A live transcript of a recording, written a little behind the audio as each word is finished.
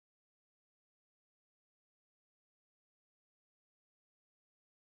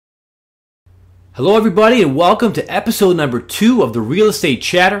Hello everybody and welcome to episode number 2 of the Real Estate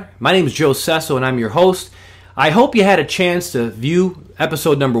Chatter. My name is Joe Sesso and I'm your host. I hope you had a chance to view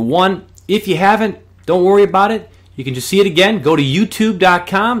episode number 1. If you haven't, don't worry about it. You can just see it again. Go to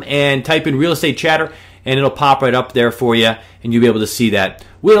youtube.com and type in Real Estate Chatter and it'll pop right up there for you and you'll be able to see that.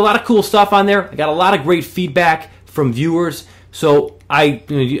 We had a lot of cool stuff on there. I got a lot of great feedback from viewers. So I'm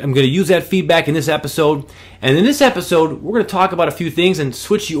going to use that feedback in this episode. And in this episode, we're going to talk about a few things and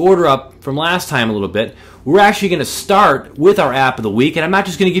switch the order up from last time a little bit. We're actually going to start with our app of the week. And I'm not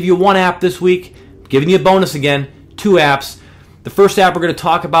just going to give you one app this week. I'm giving you a bonus again, 2 apps. The first app we're going to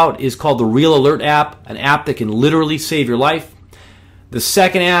talk about is called the Real Alert app, an app that can literally save your life. The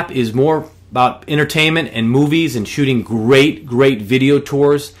second app is more about entertainment and movies and shooting great video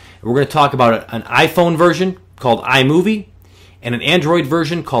tours. And we're going to talk about an iPhone version called iMovie and an Android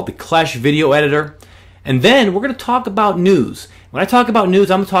version called the Clash Video Editor. And then we're going to talk about news. When I talk about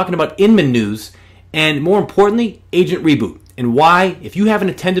news, I'm talking about Inman News and, more importantly, Agent Reboot and why, if you haven't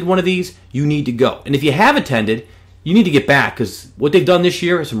attended one of these, you need to go. And if you have attended, you need to get back because what they've done this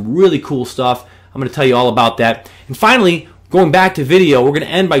year is some really cool stuff. I'm going to tell you all about that. And finally, going back to video, we're going to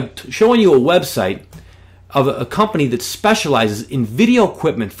end by showing you a website of a company that specializes in video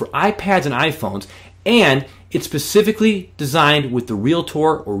equipment for iPads and iPhones, and it's specifically designed with the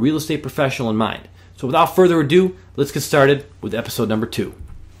realtor or real estate professional in mind. So without further ado, let's get started with episode number 2.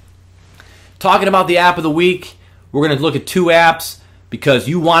 Talking about the app of the week, we're going to look at 2 apps because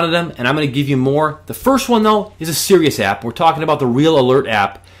you wanted them and I'm going to give you more. The first one though is a serious app. We're talking about the Real Alert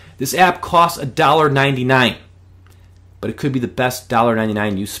app. This app costs $1.99, but it could be the best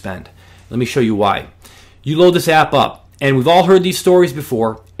 $1.99 you spend. Let me show you why. You load this app up, and we've all heard these stories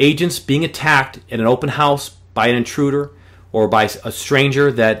before. Agents being attacked at an open house by an intruder or by a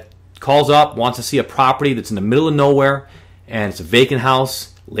stranger that calls up, wants to see a property that's in the middle of nowhere, and it's a vacant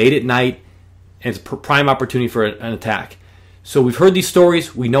house, late at night, and it's a prime opportunity for an attack. So we've heard these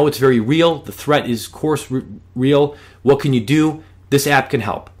stories. We know it's very real. The threat is, of course, real. What can you do? This app can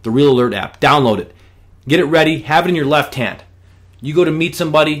help. The Real Alert app. Download it. Get it ready. Have it in your left hand. You go to meet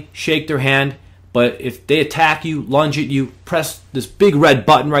somebody, shake their hand, but if they attack you, lunge at you, press this big red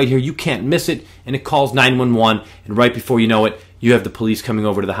button right here. You can't miss it, and it calls 911, and right before you know it, you have the police coming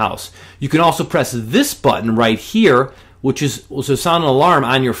over to the house. You can also press this button right here, which will sound an alarm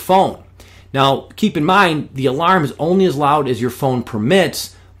on your phone. Now, keep in mind, the alarm is only as loud as your phone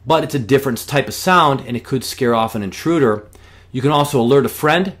permits, but it's a different type of sound, and it could scare off an intruder. You can also alert a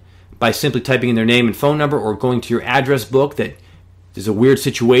friend by simply typing in their name and phone number or going to your address book that there's a weird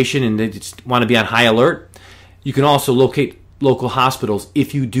situation and they just want to be on high alert. You can also locate local hospitals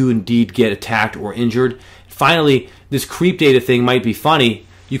if you do indeed get attacked or injured. Finally, this creep data thing might be funny.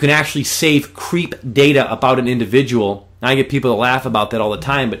 You can actually save creep data about an individual. Now, I get people to laugh about that all the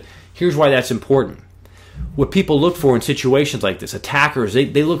time, but here's why that's important. What people look for in situations like this, attackers,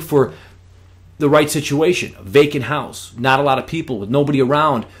 they look for the right situation, a vacant house, not a lot of people, with nobody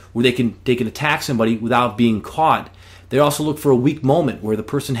around where they can attack somebody without being caught. They also look for a weak moment where the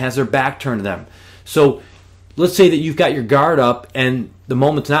person has their back turned to them. So let's say that you've got your guard up and the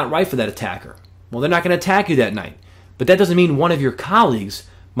moment's not right for that attacker. Well, they're not going to attack you that night. But that doesn't mean one of your colleagues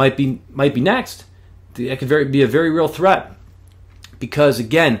might be next. That could be a very real threat. Because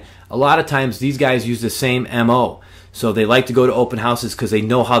again, a lot of times these guys use the same MO. So they like to go to open houses because they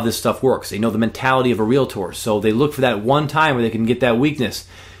know how this stuff works. They know the mentality of a realtor. So they look for that one time where they can get that weakness.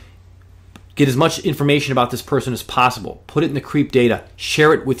 Get as much information about this person as possible. Put it in the creep data.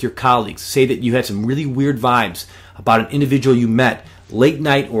 Share it with your colleagues. Say that you had some really weird vibes about an individual you met late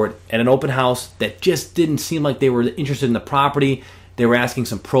night or at an open house that just didn't seem like they were interested in the property. They were asking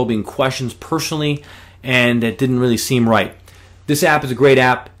some probing questions personally, and it didn't really seem right. This app is a great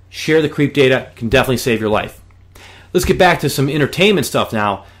app. Share the creep data. It can definitely save your life. Let's get back to some entertainment stuff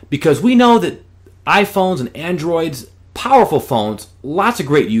now, because we know that iPhones and Androids, powerful phones, lots of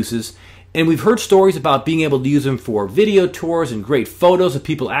great uses. And we've heard stories about being able to use them for video tours and great photos that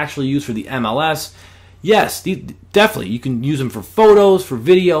people actually use for the MLS. Yes, definitely, you can use them for photos, for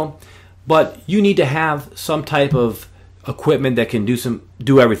video, but you need to have some type of equipment that can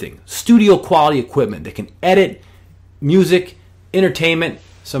do everything. Studio quality equipment that can edit music, entertainment,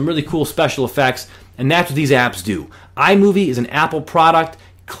 some really cool special effects, and that's what these apps do. iMovie is an Apple product.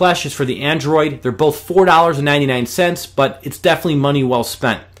 Clash is for the Android. They're both $4.99, but it's definitely money well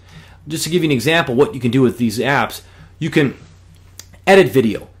spent. Just to give you an example what you can do with these apps, you can edit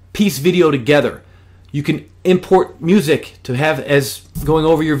video, piece video together. You can import music to have as going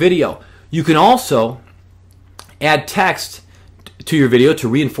over your video. You can also add text to your video to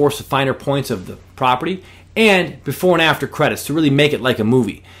reinforce the finer points of the property, and before and after credits to really make it like a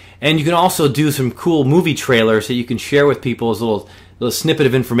movie. And you can also do some cool movie trailers that you can share with people as a little snippet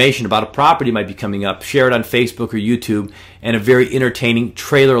of information about a property might be coming up. Share it on Facebook or YouTube in a very entertaining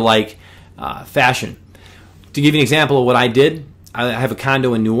trailer-like fashion. To give you an example of what I did, I have a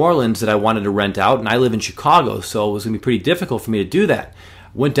condo in New Orleans that I wanted to rent out, and I live in Chicago, so it was going to be pretty difficult for me to do that.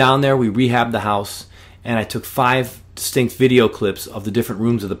 Went down there, we rehabbed the house, and I took 5 distinct video clips of the different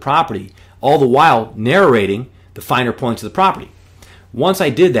rooms of the property, all the while narrating the finer points of the property. Once I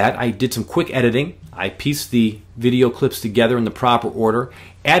did that, I did some quick editing. I pieced the video clips together in the proper order,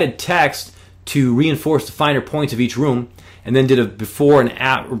 added text to reinforce the finer points of each room, and then did a before and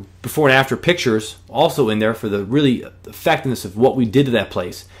after pictures also in there for the really effectiveness of what we did to that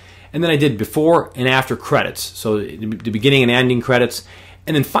place. And then I did before and after credits, so the beginning and ending credits.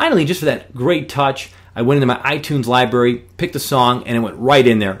 And then finally, just for that great touch, I went into my iTunes library, picked a song, and it went right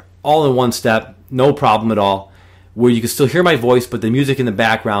in there, all in one step, no problem at all, where you can still hear my voice, but the music in the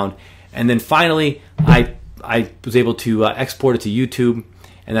background. And then finally, I was able to export it to YouTube,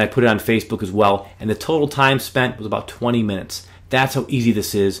 and then I put it on Facebook as well. And the total time spent was about 20 minutes. That's how easy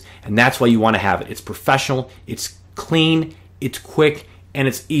this is, and that's why you want to have it. It's professional, it's clean, it's quick, and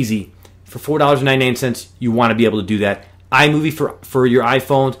it's easy. For $4.99, you want to be able to do that. iMovie for your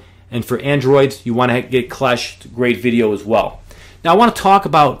iPhones, and for Androids, you want to get Clash, great video as well. Now I want to talk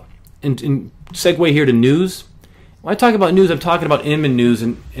about, and segue here to news. When I talk about news, I'm talking about Inman News,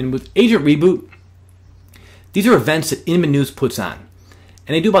 and with Agent Reboot, these are events that Inman News puts on.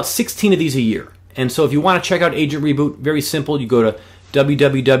 And they do about 16 of these a year. And so if you want to check out Agent Reboot, very simple. You go to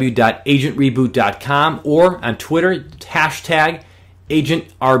www.agentreboot.com, or on Twitter, hashtag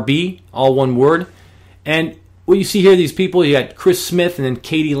AgentRB, all one word. And what you see here, these people, you got Chris Smith and then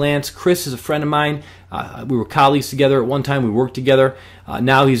Katie Lance. Chris is a friend of mine. We were colleagues together at one time. We worked together.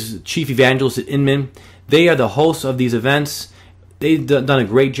 Now he's chief evangelist at Inman. They are the hosts of these events. They've done a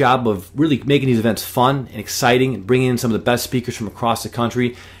great job of really making these events fun and exciting and bringing in some of the best speakers from across the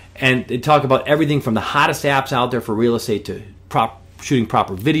country. And they talk about everything from the hottest apps out there for real estate to shooting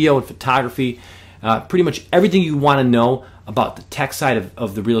proper video and photography. Pretty much everything you want to know about the tech side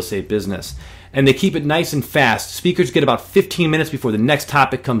of the real estate business. And they keep it nice and fast. Speakers get about 15 minutes before the next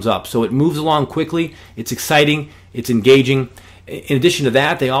topic comes up. So it moves along quickly. It's exciting. It's engaging. In addition to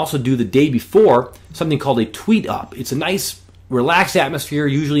that, they also do the day before something called a tweet up. It's a nice relaxed atmosphere,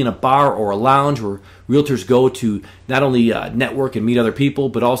 usually in a bar or a lounge where realtors go to not only network and meet other people,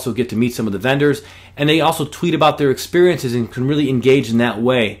 but also get to meet some of the vendors. And they also tweet about their experiences and can really engage in that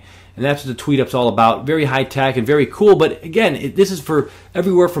way. And that's what the tweet up's all about. Very high tech and very cool. But again, this is for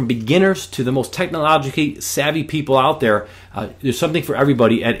everywhere from beginners to the most technologically savvy people out there. There's something for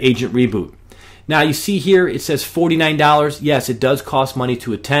everybody at Agent Reboot. Now you see here it says $49. Yes, it does cost money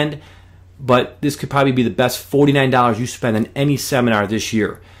to attend, but this could probably be the best $49 you spend on any seminar this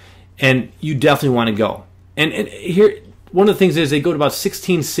year. And you definitely want to go. And here, one of the things is they go to about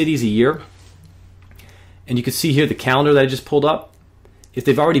 16 cities a year. And you can see here the calendar that I just pulled up. If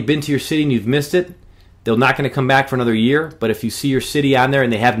they've already been to your city and you've missed it, they're not going to come back for another year. But if you see your city on there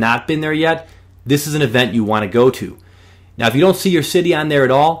and they have not been there yet, this is an event you want to go to. Now, if you don't see your city on there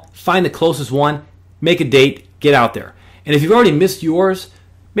at all, find the closest one, make a date, get out there. And if you've already missed yours,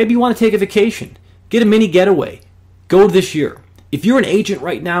 maybe you want to take a vacation. Get a mini getaway. Go this year. If you're an agent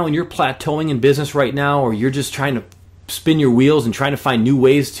right now and you're plateauing in business right now, or you're just trying to spin your wheels and trying to find new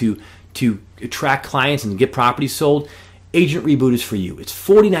ways to attract clients and get properties sold, Agent Reboot is for you. It's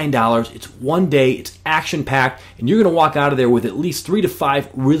 $49. It's one day. It's action-packed. And you're going to walk out of there with at least 3 to 5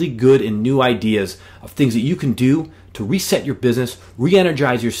 really good and new ideas of things that you can do to reset your business,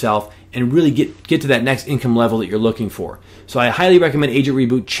 re-energize yourself, and really get to that next income level that you're looking for. So I highly recommend Agent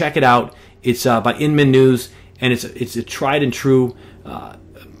Reboot. Check it out. It's by Inman News, and it's a tried and true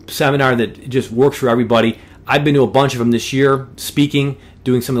seminar that just works for everybody. I've been to a bunch of them this year, speaking,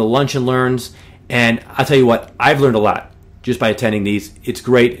 doing some of the lunch and learns, and I'll tell you what, I've learned a lot just by attending these. It's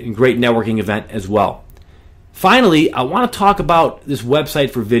great, and great networking event as well. Finally, I want to talk about this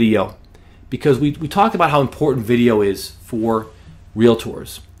website for video, because we talked about how important video is for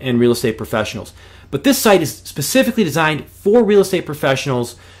realtors and real estate professionals. But this site is specifically designed for real estate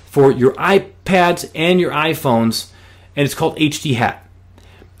professionals, for your iPads and your iPhones, and it's called HD Hat.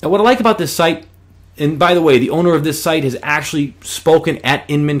 Now, what I like about this site, and by the way, the owner of this site has actually spoken at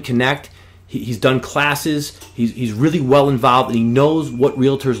Inman Connect. He's done classes. He's really well involved, and he knows what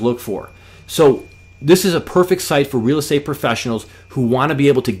realtors look for. So this is a perfect site for real estate professionals who want to be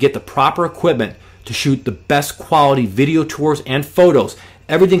able to get the proper equipment to shoot the best quality video tours and photos.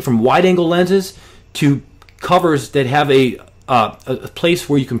 Everything from wide-angle lenses to covers that have a place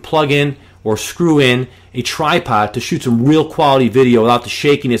where you can plug in or screw in a tripod to shoot some real quality video without the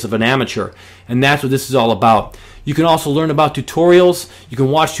shakiness of an amateur. And that's what this is all about. You can also learn about tutorials. You can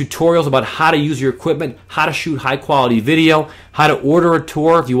watch tutorials about how to use your equipment, how to shoot high quality video, how to order a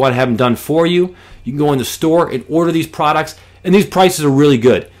tour if you want to have them done for you. You can go in the store and order these products, and these prices are really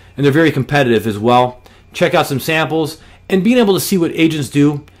good, and they're very competitive as well. Check out some samples, and being able to see what agents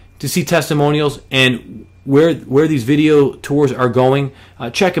do, to see testimonials, and where these video tours are going.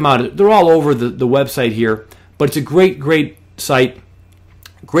 Check them out. They're all over the website here, but it's a great site.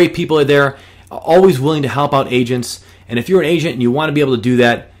 Great people are there, always willing to help out agents. And if you're an agent and you want to be able to do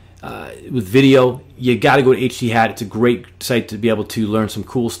that with video, you got to go to HD Hat. It's a great site to be able to learn some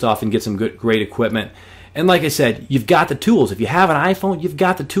cool stuff and get some great equipment. And like I said, you've got the tools. If you have an iPhone, you've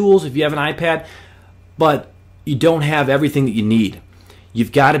got the tools. If you have an iPad, but you don't have everything that you need.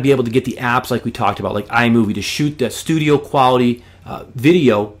 You've got to be able to get the apps like we talked about, like iMovie, to shoot that studio quality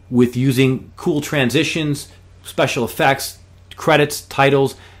video with using cool transitions, special effects, credits,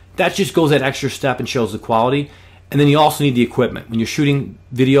 titles. That just goes that extra step and shows the quality. And then you also need the equipment. When you're shooting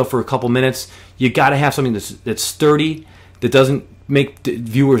video for a couple minutes, you got to have something that's sturdy, that doesn't make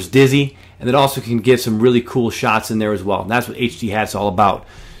viewers dizzy, and that also can get some really cool shots in there as well. And that's what HD Hat's all about.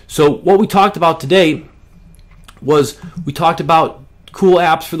 So what we talked about today was we talked about cool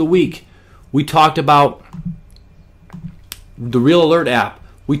apps for the week. We talked about the Real Alert app.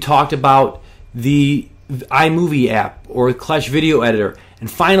 We talked about the iMovie app or Clash Video Editor.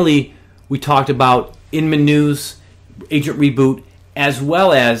 And finally, we talked about Inman News, Agent Reboot, as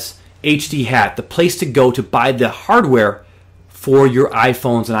well as HD Hat, the place to go to buy the hardware for your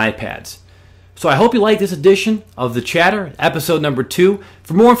iPhones and iPads. So I hope you like this edition of The Chatter, episode number 2.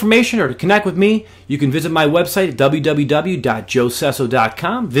 For more information or to connect with me, you can visit my website at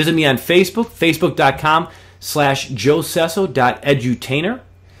www.joesesso.com. Visit me on Facebook, facebook.com/joesesso.edutainer,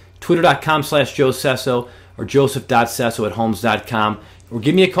 twitter.com/joesesso, or joseph.sesso@homes.com. Or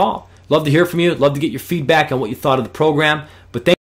give me a call. Love to hear from you. Love to get your feedback on what you thought of the program. But thank